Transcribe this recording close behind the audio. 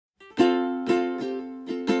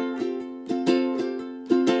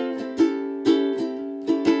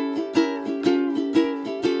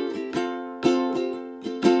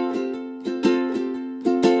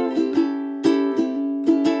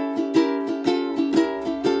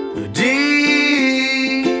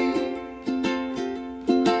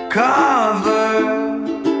Cover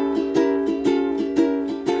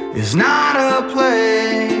is not a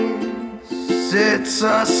place, it's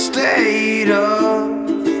a state of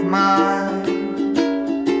mind.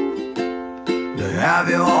 To have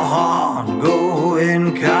your heart go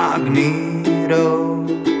incognito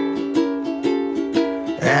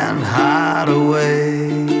and hide away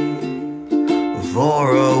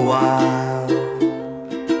for a while.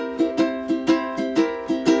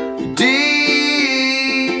 Deep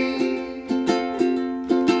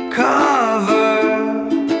cover,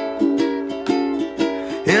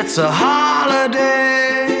 it's a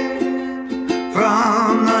holiday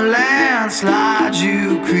from the landslide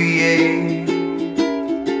you create.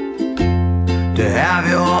 To have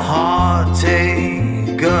your heart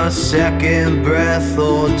take a second breath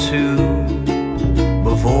or two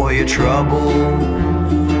before your troubles,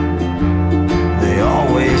 they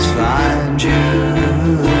always find you.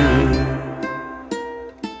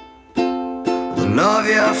 The love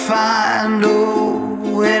you find,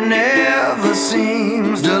 oh, it never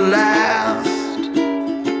seems to last.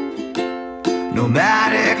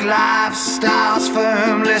 Nomadic lifestyles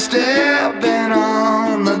firmly stepping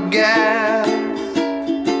on the gas.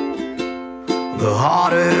 The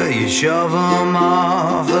harder you shove them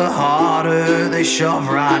off, the harder they shove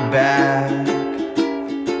right back.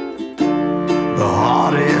 The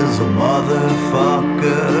heart is a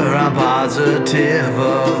motherfucker, I'm positive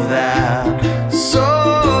of that. So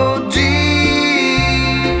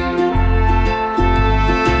deep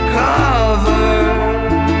cover,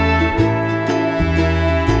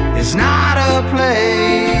 it's not a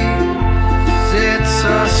place, it's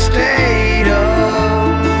a state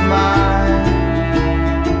of mind.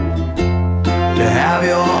 To have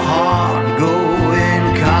your heart go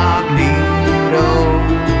incognito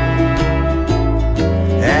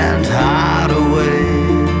and hide away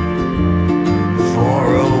for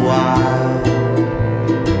a while.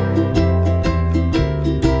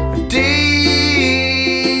 Deep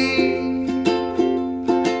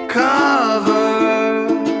cover,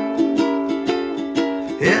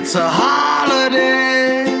 it's a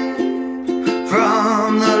holiday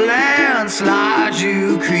from the landslide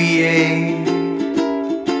you create.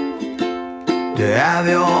 To have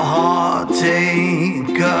your heart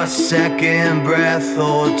take a second breath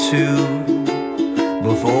or two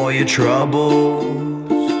before your troubles,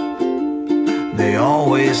 they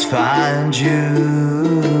always find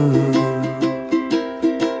you.